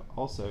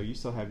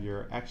still have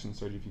your action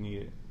surge if you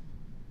need it.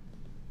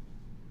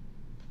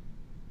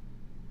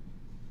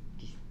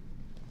 Just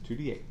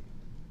 2d8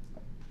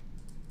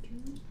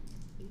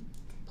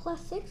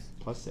 +6.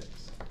 plus 6.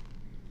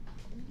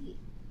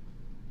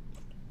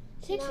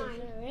 6 is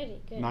 9.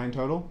 already good. 9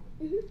 total?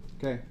 Mhm.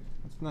 Okay.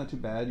 That's not too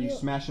bad. You You-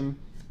 smash him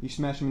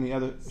in the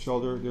other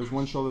shoulder. There's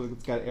one shoulder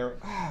that's got an arrow.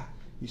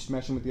 You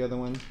smash him with the other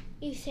one.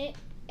 You sit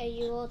and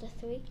you rolled a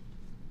 3.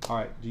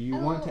 Alright, do you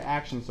want to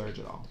action surge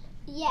at all?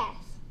 Yes.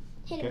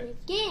 Hit him Okay.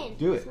 again.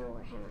 Do with it. my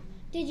warhammer.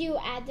 Did you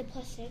add the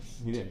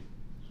 +6? He did.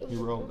 He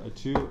rolled a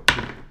 2.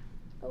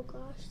 Oh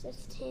gosh,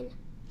 that's 10.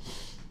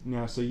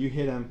 Now, so you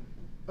hit him,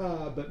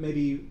 but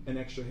maybe an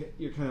extra hit.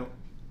 You're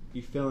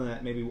feeling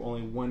that maybe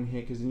only one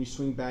hit, because then you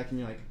swing back and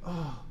you're like,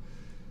 oh,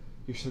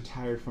 you're so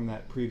tired from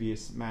that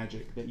previous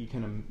magic that you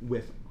kind of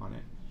whiff on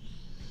it.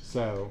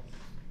 So,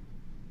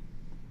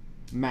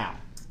 Mal,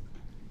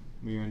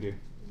 what are you going to do?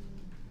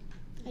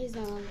 I use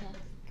my one pack.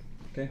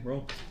 Okay,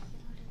 roll.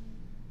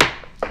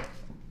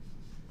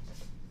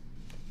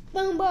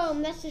 Boom,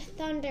 boom. That's the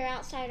thunder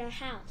outside our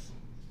house.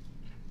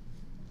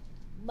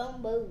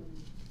 Boom, boom.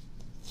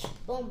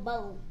 Boom,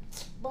 boom.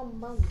 Boom,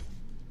 boom.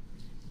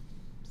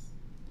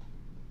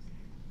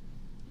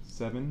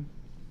 7.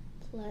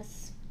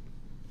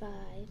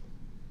 +5.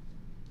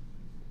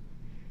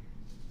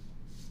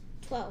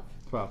 12.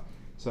 12.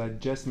 So I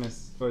just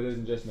missed, or it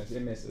doesn't just miss,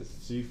 it misses.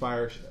 So you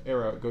fire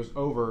arrow, it goes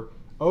over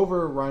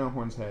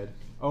Rhinohorn's head,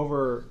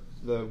 over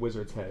the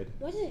wizard's head.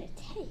 What did it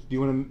take? Do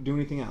you want to do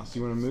anything else? Do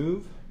you want to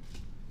move?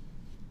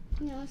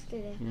 No, let's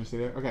stay there. You want to stay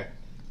there? Okay.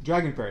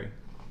 Dragon Fairy,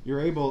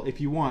 you're able, if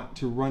you want,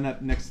 to run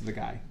up next to the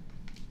guy.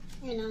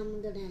 And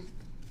I'm gonna.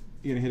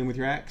 You gonna hit him with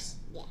your axe?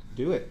 Yeah.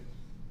 Do it.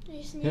 I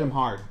just Hit him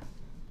hard.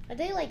 Are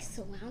they like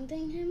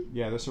surrounding him?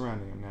 Yeah, they're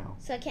surrounding him now.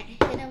 So I can't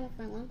hit him with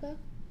my longbow?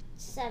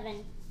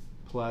 7.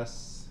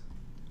 Plus,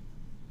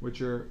 what's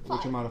your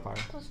modifier?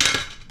 Plus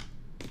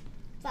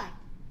 5.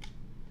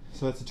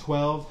 So that's a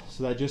 12.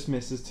 So that just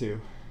misses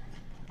too.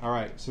 All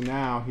right. So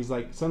now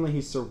suddenly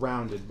he's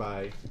surrounded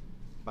by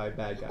bad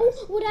guys.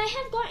 Oh, would I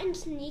have gotten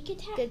sneak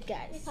attack? Good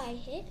guys. If I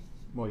hit?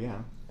 Well, yeah,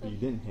 but you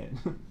didn't hit.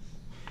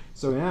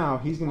 So now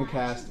he's going to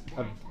cast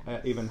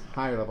a even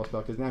higher level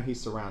spell because now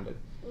he's surrounded.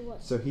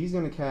 What? So he's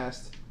going to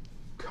cast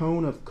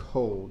Cone of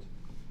Cold.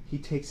 He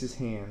takes his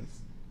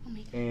hands,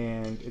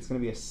 and it's going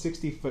to be a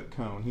 60-foot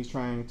cone. He's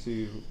trying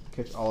to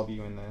catch all of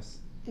you in this.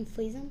 And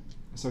freeze him?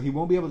 So he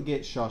won't be able to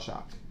get Shell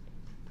Shock,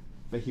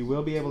 but he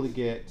will be able to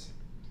get,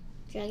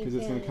 because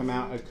it's going to come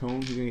out a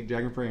cone. He's going to get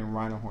Dragon Fairy and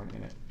Rhino Horn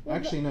in it.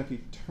 Actually, no, if he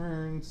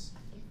turns,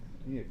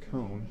 I need a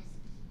cone.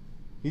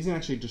 He's going to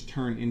actually just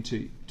turn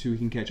into he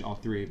can catch all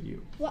 3 of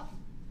you. What?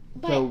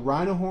 So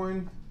Rhino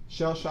Horn,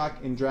 Shell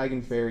Shock, and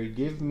Dragon Fairy,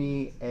 give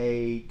me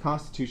a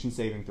Constitution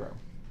saving throw.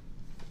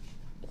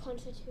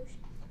 Constitution.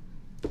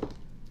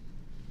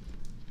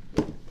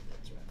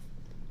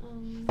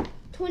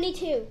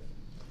 22.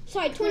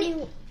 Sorry,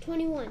 21.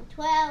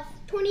 12.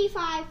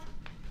 25.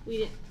 We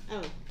didn't.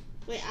 Oh,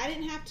 wait. I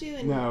didn't have to,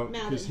 and No,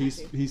 Mal because didn't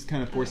have to. he's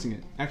kind of forcing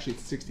it. Actually,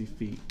 it's 60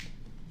 feet.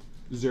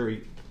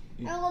 Zuri,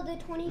 I will do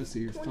 20. let's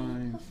see, you're 20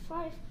 fine. plus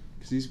 5.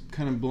 Because he's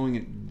kind of blowing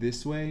it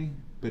this way,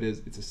 but it's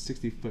a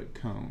 60-foot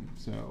cone.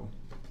 So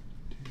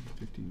 10,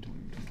 15, 20,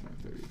 25,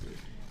 30, 30.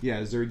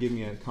 Yeah, Zuri, give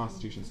me a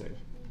Constitution save.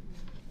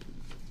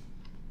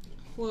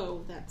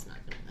 Whoa, that's not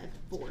good. That's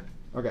 4.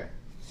 Okay,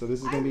 so this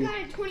is I've going to be... got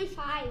a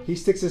 25. He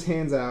sticks his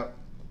hands out,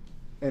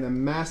 and a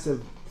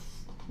massive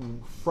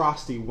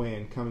frosty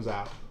wind comes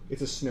out.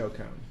 It's a snow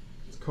cone.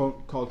 It's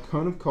called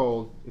Cone of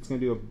Cold. It's going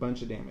to do a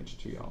bunch of damage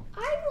to y'all.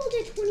 I rolled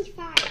a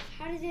 25.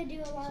 How does it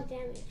do a lot of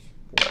damage?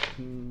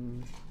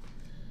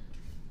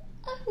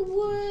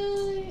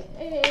 14.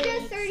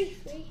 Just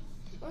 33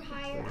 or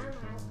higher. I'm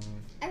out.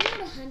 I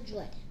rolled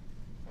 100.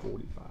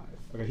 45.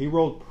 Okay, he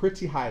rolled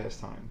pretty high this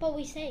time. But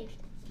we saved.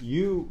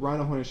 You,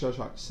 Rhino Horn, and Shell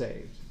Shock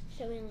saved.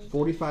 So we only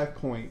 45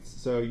 points.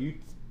 So you,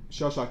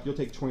 Shell Shock, you'll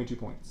take 22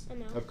 points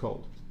I'm out. of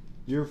cold.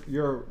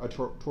 You're a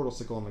turtle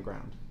sickle on the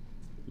ground.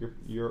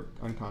 You're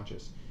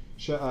unconscious.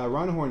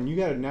 Rhino Horn, you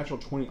got a natural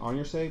 20 on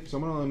your save, so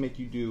I'm going to only make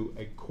you do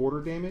a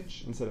quarter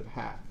damage instead of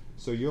half.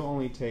 So you'll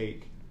only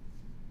take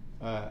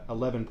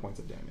 11 points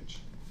of damage.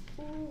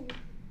 Ooh.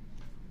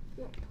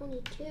 Not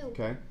 22.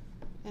 Okay?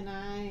 And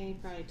I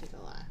probably took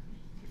a lot.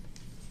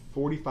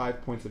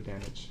 45 points of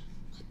damage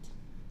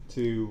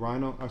to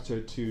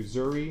to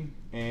Zuri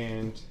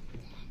and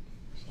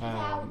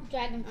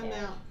Dragon I'm Fairy.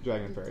 out.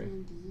 Dragon Fairy.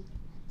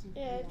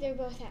 They're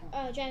both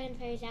out. Dragon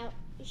Fairy's out.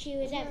 She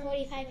was at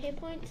 45 hit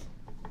points.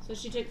 So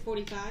she took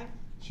 45.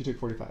 She took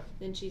 45.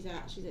 Then she's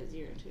out. She's at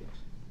 0 too.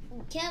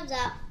 Caleb's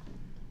out.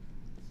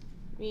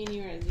 Me and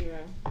you are at 0.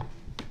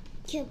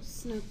 Caleb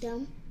smoked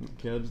him.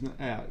 Caleb's not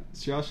out.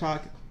 Shell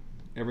Shock,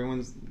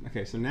 everyone's...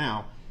 Okay, so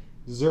now,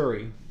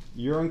 Zuri,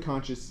 you're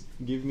unconscious.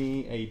 Give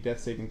me a death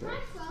saving throw. Am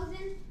I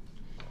frozen?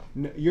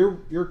 No,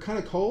 you're kind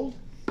of cold,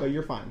 but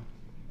you're fine.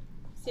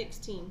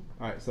 16.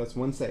 Alright, so that's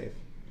 1 save.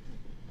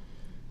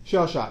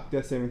 Shell Shock,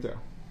 death saving throw.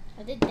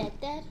 Are they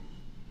dead?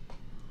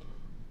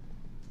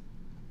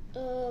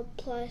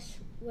 Plus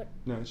what?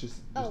 No, it's just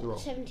a roll.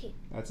 17.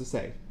 That's a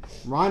save.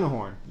 Rhino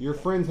Horn, your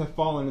friends have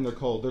fallen and they're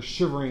cold. They're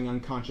shivering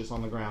unconscious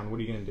on the ground. What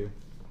are you going to do?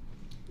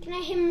 Can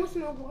I hit him with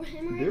my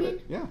warhammer Do again?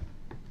 it, yeah.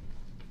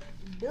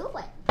 Do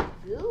it.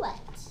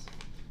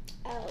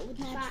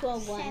 Natural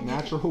 1.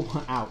 Natural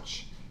 1.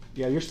 Ouch.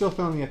 Yeah, you're still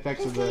feeling the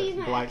effects of Hopefully the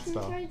my blight action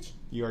spell. surge.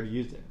 You already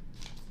used it.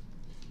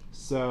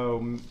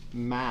 So,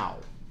 Mal,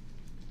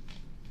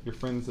 your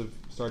friends have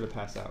started to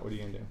pass out. What are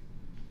you going to do?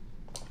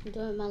 I'm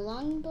doing my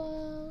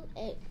longbow.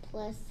 8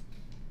 plus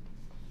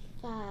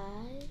 5.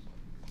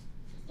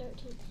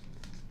 13.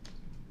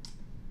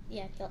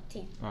 Yeah,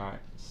 13. Alright,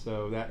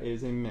 so that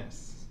is a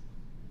miss.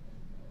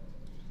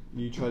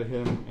 You try to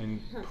hit him,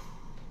 and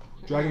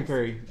Dragon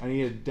Fairy, I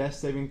need a death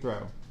saving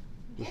throw.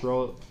 Just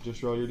roll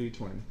your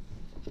d20.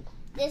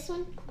 This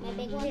one? My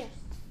big one?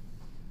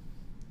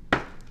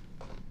 Yes.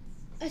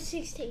 A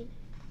 16.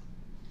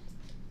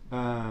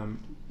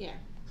 Yeah.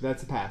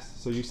 That's a pass.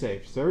 So you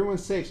saved. So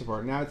everyone's safe so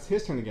far. Now it's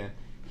his turn again.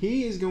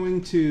 He is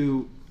going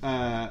to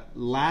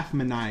laugh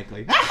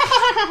maniacally.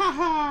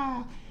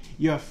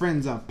 Your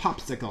friends are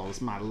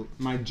popsicles,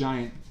 my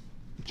giant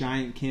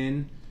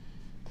kin.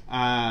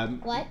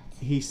 What?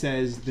 He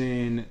says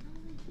then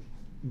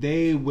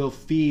they will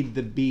feed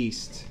the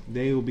beast.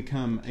 They will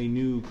become a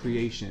new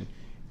creation.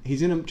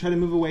 He's going to try to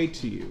move away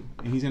to you,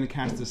 and he's going to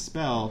cast a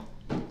spell.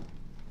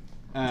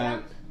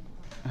 Jump.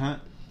 Huh?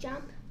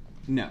 Jump.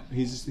 No,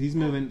 he's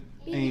moving.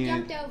 He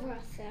and jumped over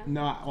us, though.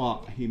 no,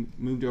 well, he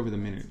moved over the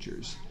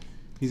miniatures.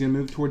 He's gonna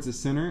move towards the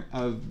center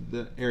of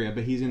the area,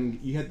 but he's in.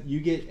 You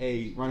get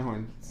a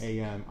Rhinehorn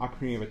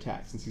opportunity of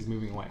attack since he's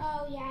moving away.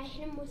 Oh yeah, I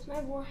hit him with my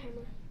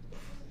warhammer.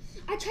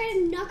 I try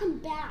to knock him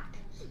back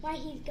while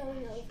he's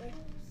going over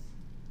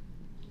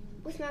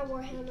with my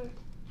warhammer.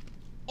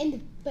 In the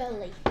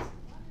belly.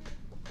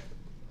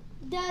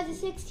 Does a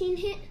 16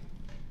 hit?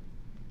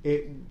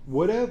 It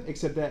would have,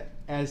 except that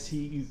as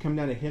you come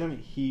down to hit him,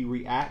 he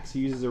reacts. He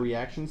uses a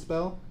reaction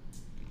spell.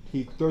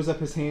 He throws up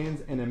his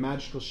hands, and a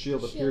magical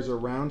shield appears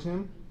around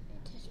him.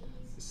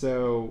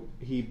 So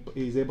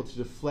he's able to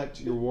deflect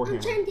your warhammer.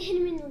 I'm trying to hit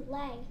him in the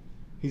leg.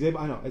 He's able.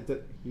 I know.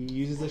 He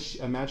uses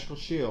a magical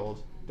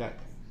shield that,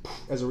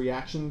 as a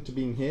reaction to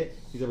being hit,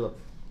 he's able to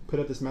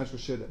put up this magical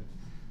shield that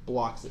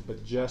blocks it,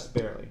 but just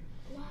barely.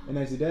 Wow. And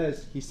as he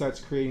does, he starts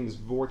creating this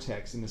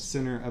vortex in the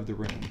center of the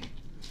room.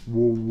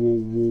 Whoa, whoa,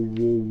 whoa,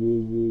 whoa,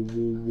 whoa, whoa,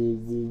 whoa,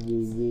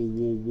 whoa, whoa,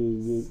 whoa,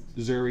 whoa,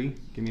 whoa. Zuri,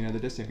 give me another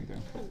dexterity throw.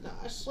 Oh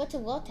gosh. What's a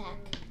vortex?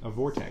 A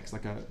vortex,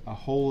 like a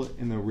hole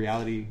in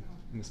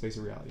the space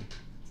of reality.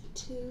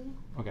 2.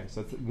 Okay,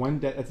 so that's one.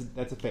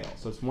 That's a fail.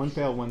 So it's one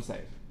fail, one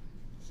save.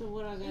 So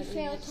what I got? You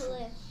fail to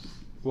live.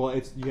 Well,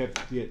 you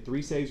get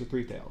 3 saves or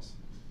 3 fails.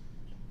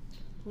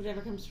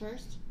 Whatever comes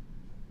first.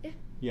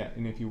 Yeah,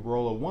 and if you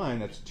roll a 1,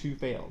 that's 2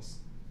 fails.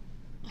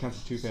 It counts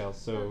as 2 fails.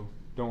 So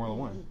don't roll a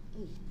 1.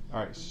 All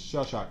right,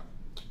 shell shock.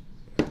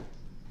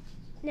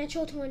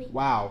 Natural 20.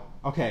 Wow.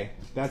 Okay,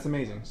 that's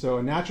amazing. So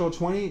a natural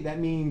 20, that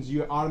means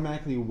you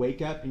automatically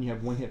wake up and you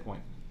have 1 hit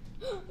point.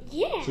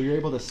 Yeah. So you're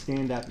able to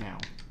stand up now,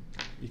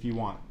 if you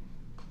want.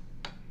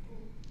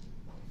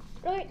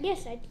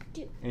 Yes, I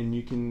do. And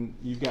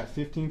you've got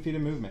 15 feet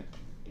of movement.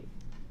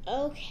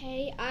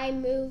 Okay, I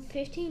move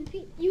 15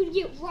 feet. You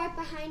get right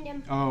behind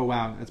him. Oh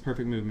wow, that's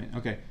perfect movement.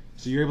 Okay,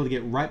 so you're able to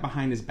get right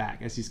behind his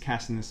back as he's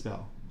casting the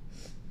spell.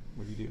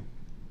 What do you do?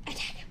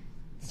 Attack him.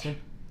 Okay.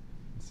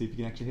 Let's see if you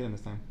can actually hit him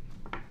this time.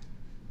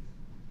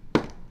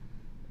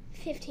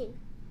 15.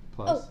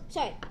 Plus. Oh,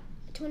 sorry.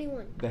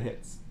 21. That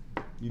hits.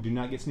 You do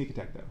not get sneak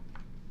attack though.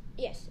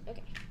 Yes,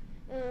 okay.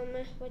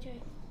 What do I...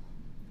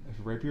 If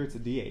rapier, it's a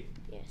D8.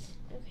 Yes,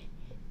 okay.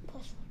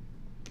 Plus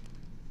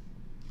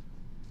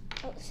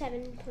 4. Oh,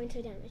 7 points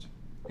of damage.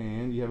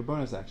 And you have a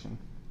bonus action.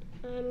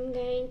 I'm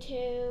going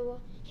to...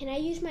 Can I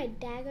use my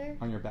dagger?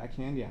 On your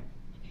backhand, yeah.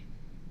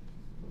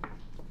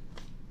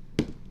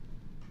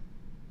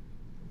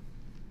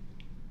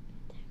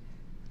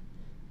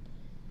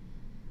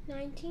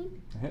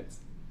 19. That hits.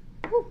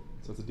 Woo.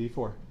 So it's a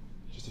D4.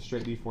 Just a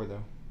straight D4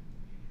 though.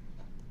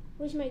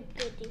 Where's my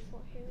good D4?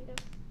 Here we go.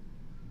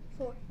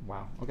 4.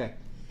 Wow. Okay.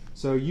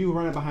 So you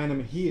run up behind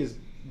him. He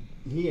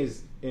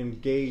is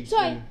engaged.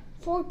 Sorry.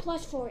 4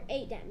 plus 4.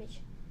 8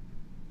 damage.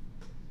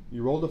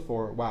 You rolled a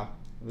 4. Wow.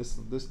 This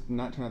did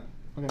not turn out.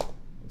 Okay.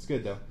 It's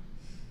good though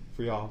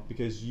for y'all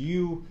because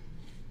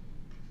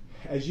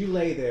as you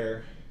lay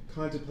there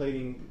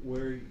contemplating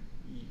where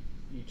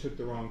you took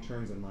the wrong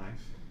turns in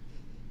life,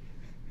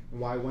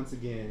 why once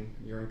again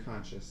you're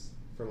unconscious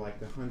for like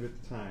the 100th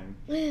time.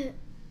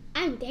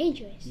 I'm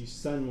dangerous. You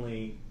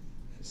suddenly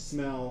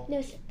smell.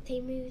 No,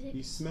 same music.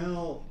 You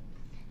smell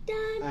Dun,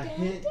 a dun,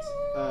 hint dun.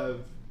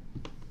 of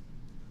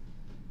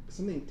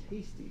something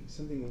tasty,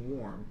 something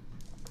warm,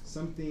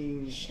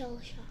 something Shell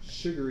shock.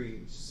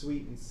 sugary,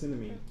 sweet, and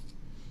cinnamon.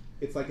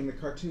 It's like in the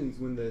cartoons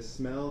when the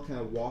smell kind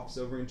of wafts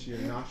over into your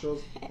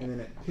nostrils and then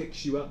it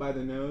picks you up by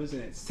the nose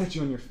and it sets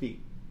you on your feet.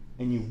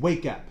 And you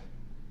wake up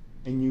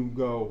and you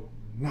go,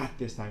 not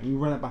this time. You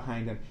run up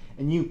behind him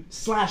and you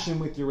slash him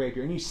with your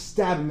rapier and you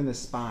stab him in the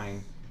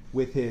spine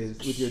with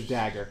your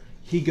dagger.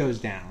 He goes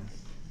down.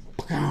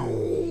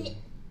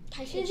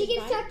 Does he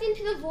get sucked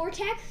into the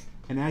vortex?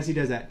 And as he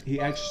does that, he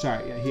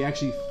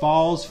actually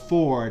falls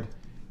forward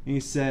and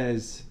he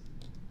says,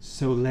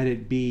 "So let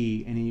it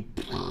be." And he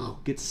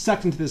gets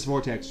sucked into this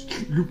vortex.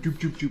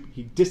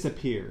 He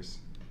disappears.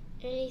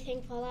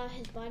 Anything fall out of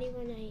his body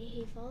when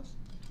he falls?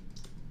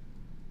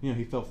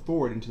 He fell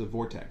forward into the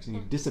vortex and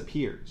he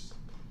disappears.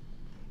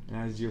 And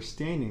as you're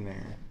standing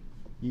there,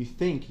 you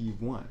think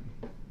you've won.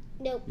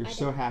 Nope. You're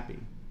so happy.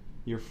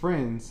 Your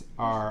friends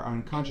are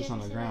unconscious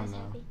on the ground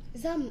now.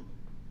 Some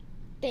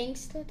things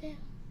still there.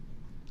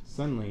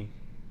 Suddenly,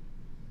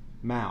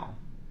 Mal,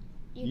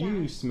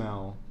 you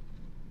smell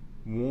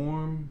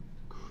warm,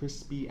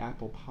 crispy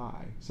apple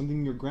pie.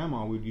 Something your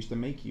grandma would used to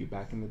make you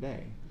back in the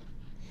day.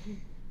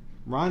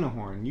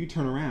 Rhinehorn, you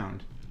turn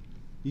around.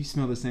 You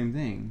smell the same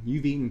thing.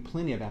 You've eaten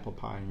plenty of apple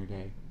pie in your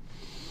day.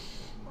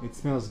 It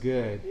smells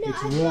good. No,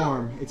 it's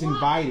warm. It's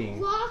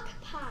inviting. Rock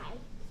pie.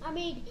 I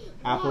made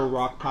Apple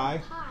rock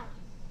pie?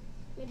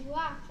 With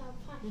rocks on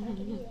pie so I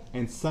can eat it.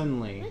 And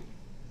suddenly,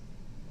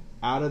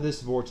 out of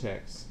this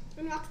vortex,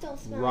 And rock still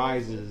smells.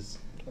 rises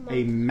like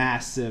a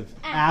massive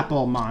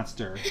apple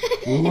monster.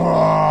 Hey,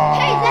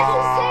 that's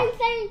the same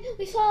thing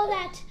we saw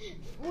that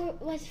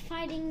was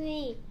fighting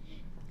the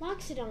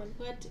Loxodon.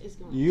 What is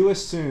going on? You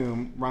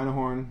assume,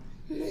 Rhinehorn,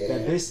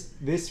 that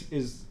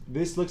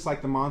this looks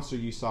like the monster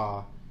you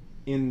saw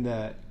in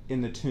the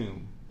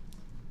tomb,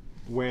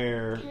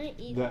 where Can I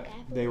eat the, an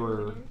apple they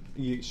were.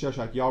 again? Shell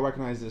shock. Y'all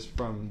recognize this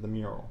from the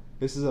mural.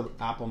 This is an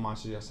apple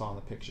monster you saw in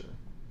the picture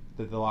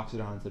that the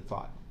Loxodons had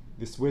fought.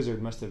 This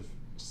wizard must have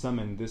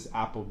summoned this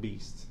apple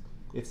beast.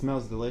 It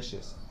smells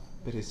delicious,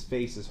 but his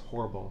face is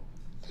horrible.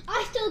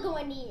 I still go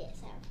and eat it,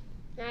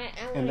 so.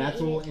 And that's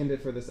where we'll end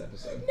it for this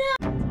episode.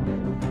 No!